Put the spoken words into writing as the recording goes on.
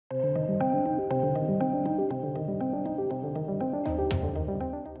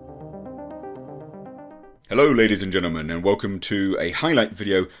Hello ladies and gentlemen, and welcome to a highlight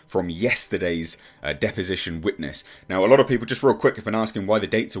video from yesterday's deposition witness. Now a lot of people, just real quick, have been asking why the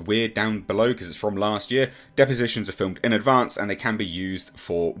dates are weird down below because it's from last year. Depositions are filmed in advance and they can be used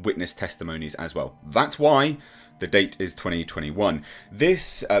for witness testimonies as well. That's why the date is 2021.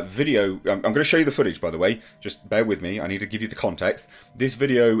 This video, I'm going to show you the footage by the way, just bear with me, I need to give you the context. This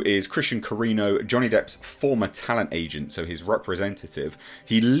video is Christian Carino, Johnny Depp's former talent agent, so his representative.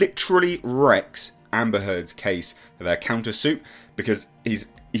 He literally wrecks Amber Heard's case for their countersuit because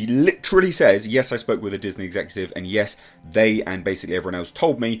he literally says, yes, I spoke with a Disney executive and yes, they and basically everyone else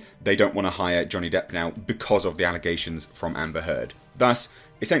told me they don't want to hire Johnny Depp now because of the allegations from Amber Heard. Thus,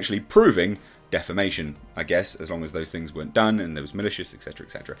 essentially proving defamation, I guess, as long as those things weren't done and there was malicious, etc,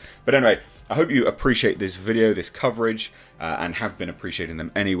 etc. But anyway, I hope you appreciate this video, this coverage, and have been appreciating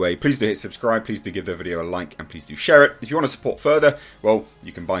them anyway. Please do hit subscribe, please do give the video a like, and please do share it. If you want to support further, well,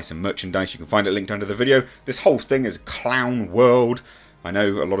 you can buy some merchandise. You can find it linked under the video. This whole thing is clown world. I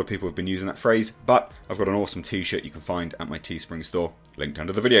know a lot of people have been using that phrase, but I've got an awesome t-shirt you can find at my Teespring store, linked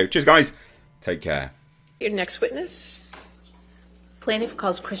under the video. Cheers guys, take care. Your next witness. Plaintiff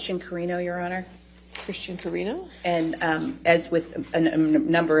calls Christian Carino, Your Honor. Christian Carino. And as with a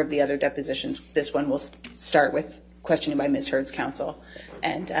number of the other depositions, this one will start with questioning by Ms. Heard's counsel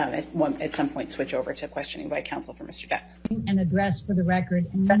and at some point switch over to questioning by counsel for Mr. Depp. An address for the record,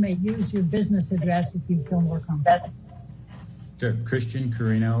 and you may use your business address if you feel more comfortable. Sure. Christian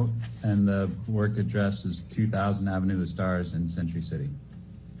Carino, and the work address is 2000 Avenue of the Stars in Century City.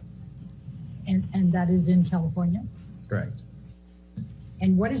 And that is in California? Correct.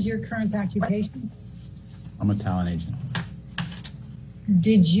 And what is your current occupation? I'm a talent agent.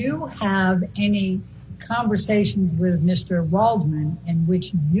 Did you have any conversations with Mr. Waldman in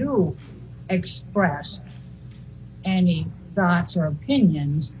which you expressed any thoughts or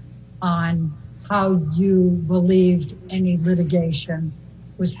opinions on how you believed any litigation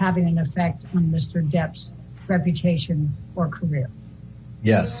was having an effect on Mr. Depp's reputation or career?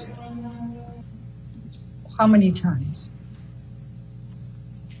 Yes. How many times?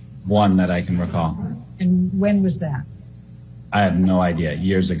 One that I can recall. And when was that? I have no idea.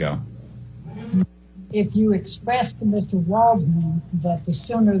 Years ago. If you expressed to Mr. Waldman that the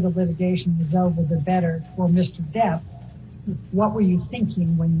sooner the litigation was over, the better for Mr. Depp, what were you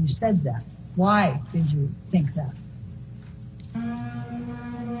thinking when you said that? Why did you think that?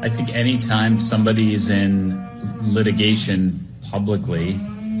 I think anytime somebody is in litigation publicly,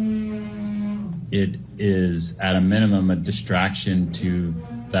 it is at a minimum a distraction to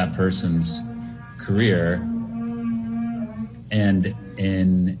that person's career, and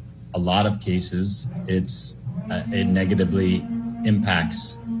in a lot of cases it negatively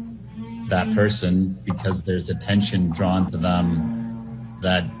impacts that person because there's attention drawn to them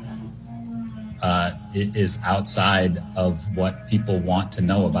that it is outside of what people want to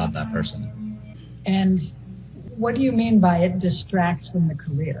know about that person. And what do you mean by it distracts from the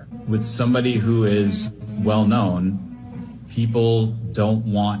career? With somebody who is well known, people don't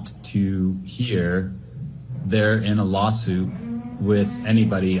want to hear they're in a lawsuit with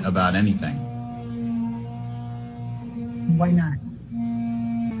anybody about anything. Why not?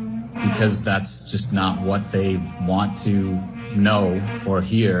 Because that's just not what they want to know or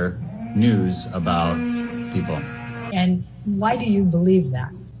hear news about people. And why do you believe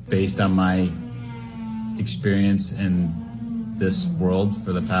that? Based on my experience in this world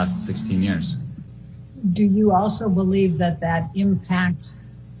for the past 16 years. Do you also believe that that impacts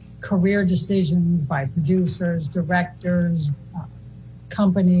career decisions by producers, directors,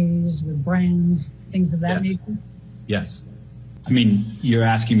 companies with brands, things of that nature? Yes. I mean, you're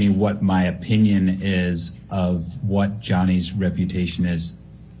asking me what my opinion is of what Johnny's reputation is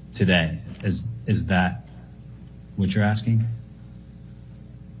today. Is that what you're asking?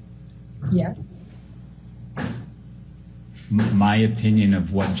 Yeah. My opinion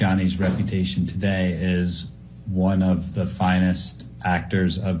of what Johnny's reputation today is one of the finest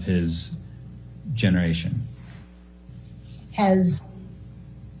actors of his generation. In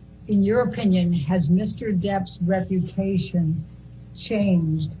your opinion, has Mr. Depp's reputation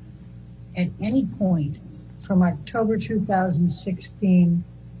changed at any point from October 2016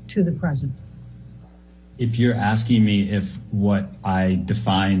 to the present? If you're asking me if what I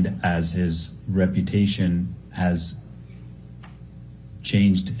defined as his reputation has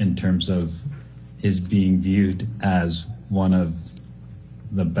changed in terms of his being viewed as one of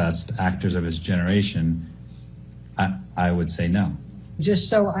the best actors of his generation, I would say no. Just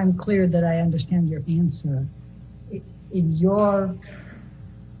so I'm clear that I understand your answer, in your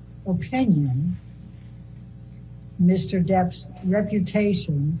opinion, Mr. Depp's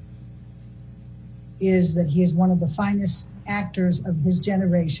reputation is that he is one of the finest actors of his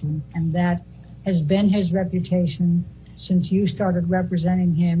generation, and that has been his reputation since you started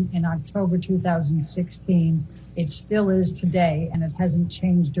representing him in October 2016. It still is today, and it hasn't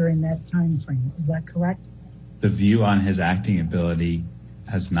changed during that time frame. Is that correct? The view on his acting ability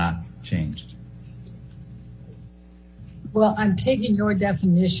has not changed. Well, I'm taking your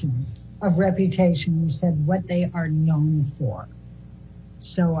definition of reputation. You said what they are known for.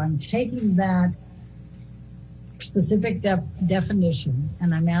 So I'm taking that specific definition,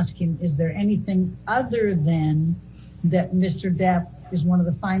 and I'm asking, is there anything other than that Mr. Depp is one of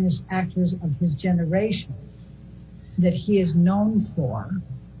the finest actors of his generation that he is known for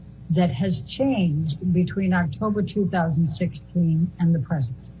that has changed between October 2016 and the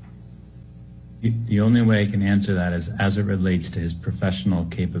present? The only way I can answer that is as it relates to his professional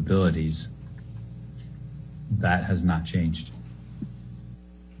capabilities. That has not changed.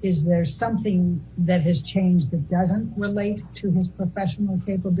 Is there something that has changed that doesn't relate to his professional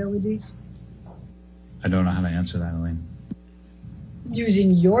capabilities? I don't know how to answer that, Elaine. Using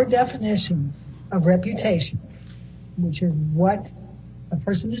your definition of reputation, which is what a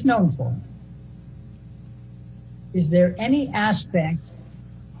person is known for, is there any aspect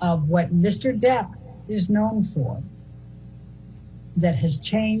of what Mr. Depp is known for that has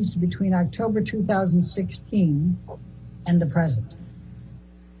changed between October 2016 and the present?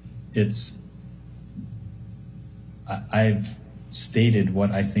 I've stated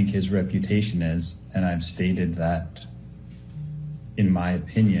what I think his reputation is, and I've stated that, in my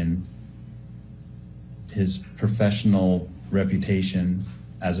opinion, his professional reputation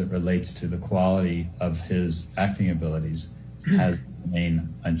as it relates to the quality of his acting abilities has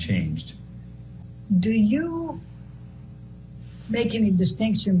remained unchanged. Do you make any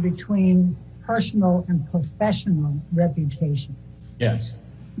distinction between personal and professional reputation? Yes.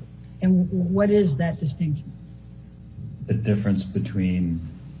 And what is that distinction? The difference between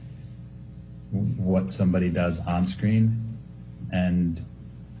what somebody does on screen and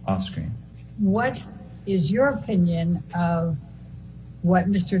off screen. What is your opinion of what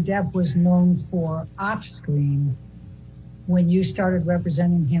Mr. Depp was known for off screen when you started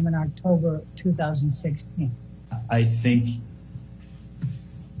representing him in October 2016? I think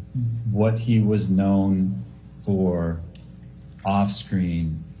what he was known for off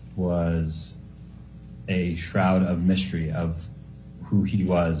screen was a shroud of mystery of who he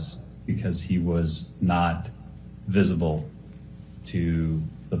was, because he was not visible to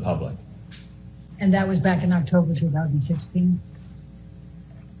the public. And that was back in October 2016?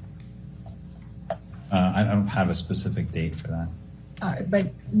 I don't have a specific date for that. All right,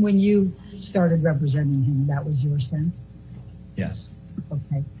 but when you started representing him, that was your sense? Yes.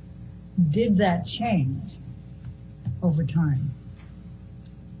 Okay. Did that change over time?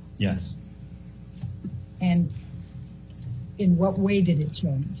 Yes. And in what way did it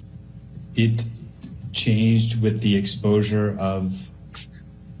change? It changed with the exposure of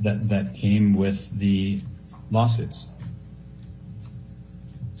that came with the lawsuits.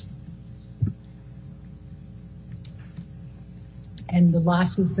 And the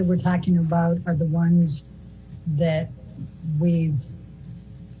lawsuits that we're talking about are the ones that we've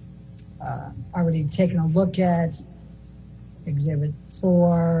already taken a look at: Exhibit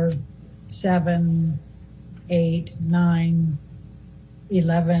 4, 7, 8, 9,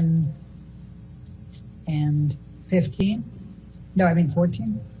 11, and 15? No, I mean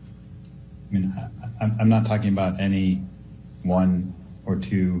 14? I mean, I'm not talking about any one or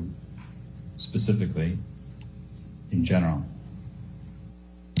two specifically, in general.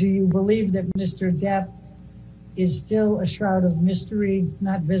 Do you believe that Mr. Depp is still a shroud of mystery,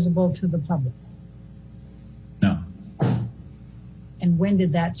 not visible to the public? No, And when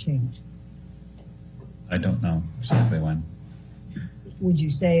did that change? I don't know exactly when. Would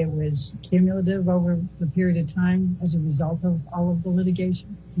you say it was cumulative over the period of time as a result of all of the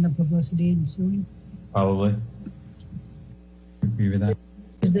litigation and the publicity ensuing? Probably. Agree with that?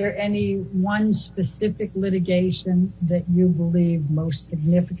 Is there any one specific litigation that you believe most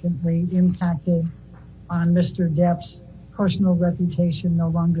significantly impacted on Mr. Depp's personal reputation no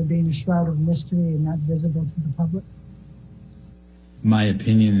longer being a shroud of mystery and not visible to the public? My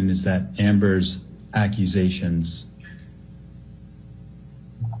opinion is that Amber's accusations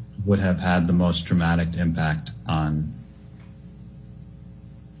would have had the most dramatic impact on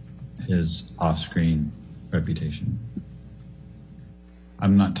his off-screen reputation.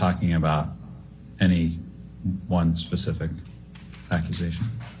 I'm not talking about any one specific accusation.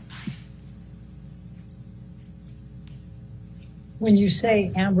 When you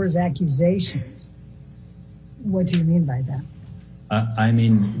say Amber's accusations, what do you mean by that? I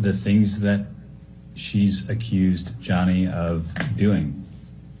mean the things that she's accused Johnny of doing,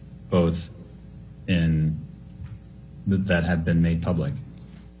 both that have been made public.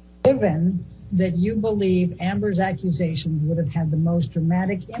 Given that you believe Amber's accusations would have had the most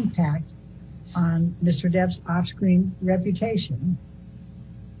dramatic impact on Mr. Depp's off-screen reputation,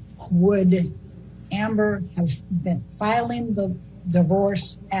 would Amber have been filing the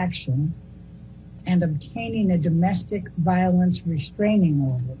divorce action and obtaining a domestic violence restraining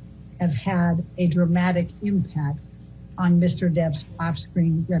order have had a dramatic impact on Mr. Depp's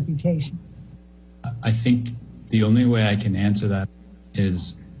off-screen reputation? I think the only way I can answer that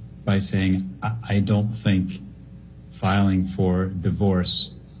is by saying I don't think filing for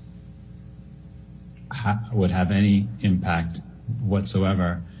divorce would have any impact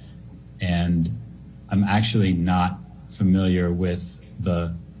whatsoever. And I'm actually not familiar with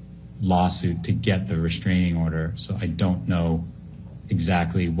the lawsuit to get the restraining order, so I don't know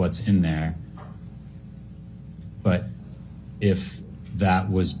exactly what's in there. But if that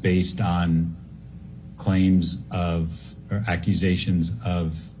was based on claims of or accusations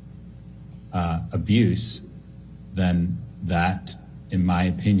of abuse, then that, in my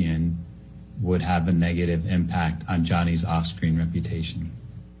opinion, would have a negative impact on Johnny's off-screen reputation.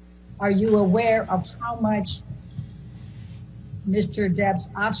 Are you aware of how much Mr. Depp's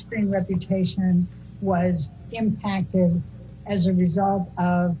off-screen reputation was impacted as a result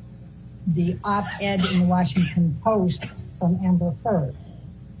of the op-ed in the Washington Post from Amber Heard?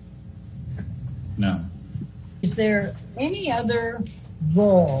 No. Is there any other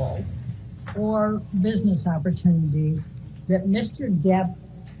role or business opportunity that Mr. Depp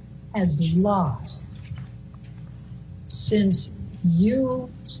has lost since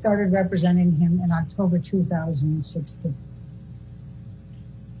you started representing him in October 2016?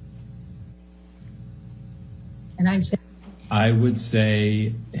 And I'm saying, I would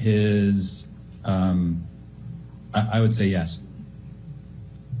say his, I would say yes.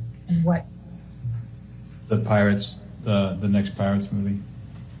 and what? The Pirates, the next Pirates movie.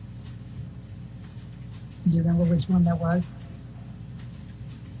 Do you remember which one that was?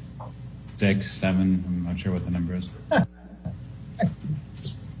 6, 7, I'm not sure what the number is.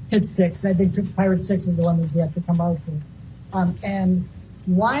 It's 6. I think Pirate 6 is the one that's yet to come out here. And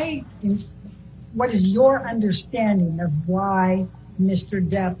why, what is your understanding of why Mr.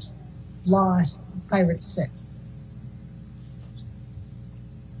 Depp lost Pirate 6?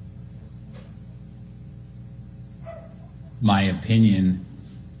 My opinion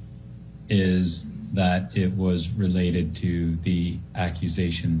is that it was related to the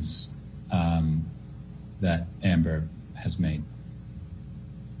accusations that Amber has made.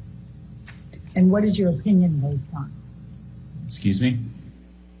 And what is your opinion based on? Excuse me?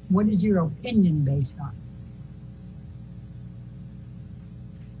 What is your opinion based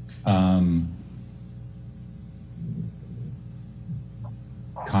on?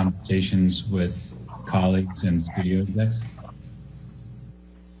 Conversations with colleagues and studio execs.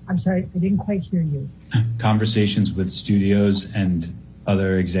 I'm sorry, I didn't quite hear you. Conversations with studios and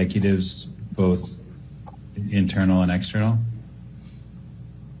other executives, both internal and external.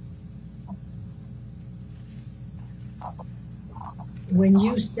 When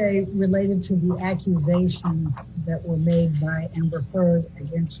you say related to the accusations that were made by Amber Heard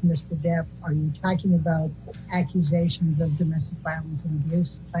against Mr. Depp, are you talking about accusations of domestic violence and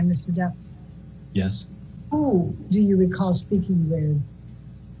abuse by Mr. Depp? Yes. Who do you recall speaking with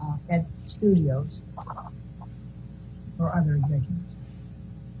at studios or other executives?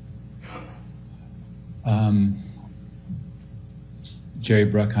 Jerry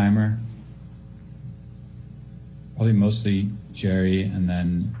Bruckheimer. Probably mostly Jerry and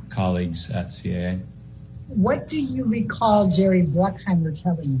then colleagues at CAA. What do you recall Jerry Bruckheimer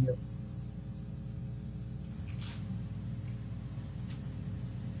telling you?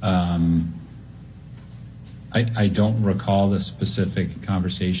 I don't recall the specific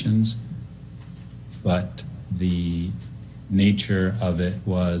conversations, but the nature of it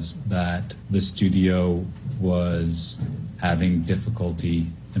was that the studio was having difficulty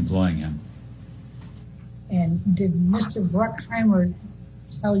employing him. And did Mr. Bruckheimer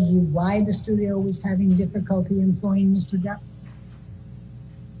tell you why the studio was having difficulty employing Mr. Depp?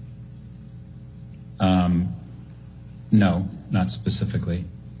 No, not specifically,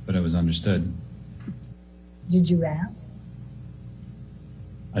 but it was understood. Did you ask?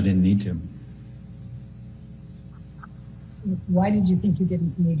 I didn't need to. Why did you think you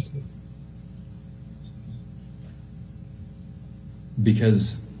didn't need to?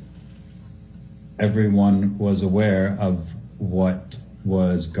 Because everyone was aware of what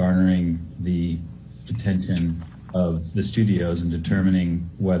was garnering the attention of the studios in determining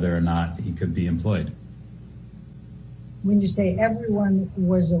whether or not he could be employed. When you say everyone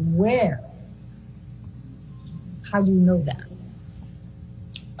was aware, how do you know that?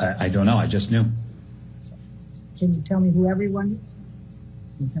 I don't know. I just knew. Can you tell me who everyone is?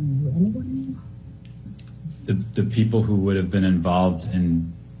 Can you tell me who anyone is? The people who would have been involved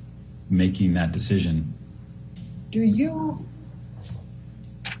in making that decision. You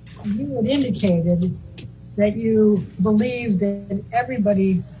had indicated that you believe that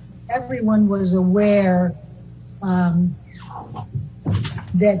everyone was aware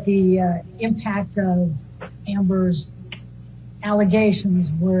that the impact of Amber's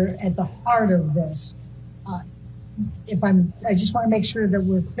allegations were at the heart of this. I just want to make sure that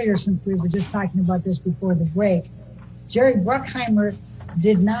we're clear, since we were just talking about this before the break. Jerry Bruckheimer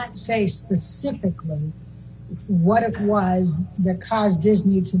did not say specifically what it was that caused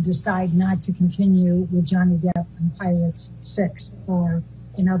Disney to decide not to continue with Johnny Depp and Pirates 6 or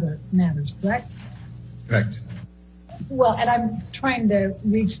in other matters, correct? Correct. Well, and I'm trying to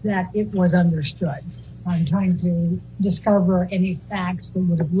reach that it was understood. I'm trying to discover any facts that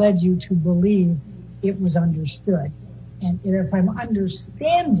would have led you to believe it was understood. And if I'm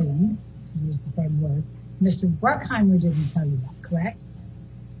understanding, use the same word, Mr. Bruckheimer didn't tell you that, correct?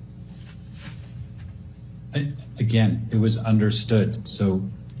 Again, it was understood. So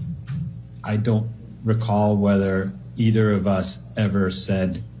I don't recall whether either of us ever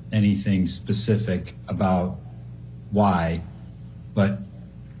said anything specific about why, but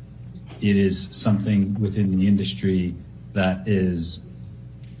it is something within the industry that is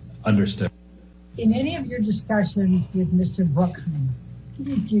understood. In any of your discussions with Mr. Bruckheimer,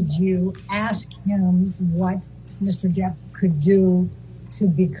 did you ask him what Mr. Depp could do to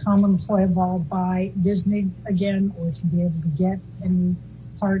become employable by Disney again, or to be able to get any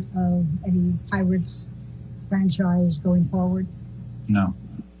part of any Pirates franchise going forward? No.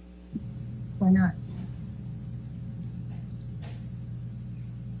 Why not?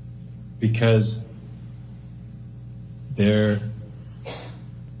 Because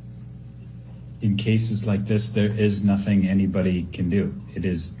in cases like this, there is nothing anybody can do. It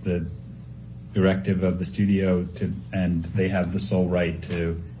is the directive of the studio and they have the sole right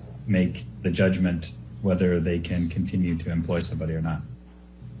to make the judgment whether they can continue to employ somebody or not.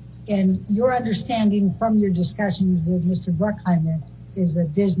 And your understanding from your discussions with Mr. Bruckheimer is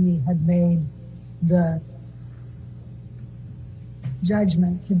that Disney had made the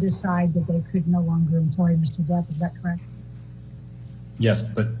judgment to decide that they could no longer employ Mr. Depp. Is that correct? Yes,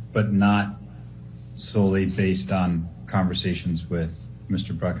 but not solely based on conversations with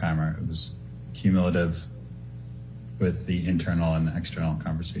Mr. Bruckheimer. It was cumulative with the internal and external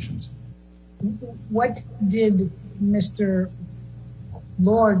conversations. What did Mr.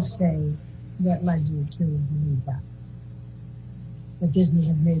 Lord say that led you to believe that? That Disney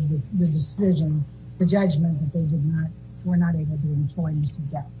had made the decision, the judgment that they were not able to employ Mr.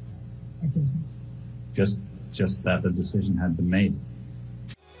 Depp at Disney? Just that the decision had been made.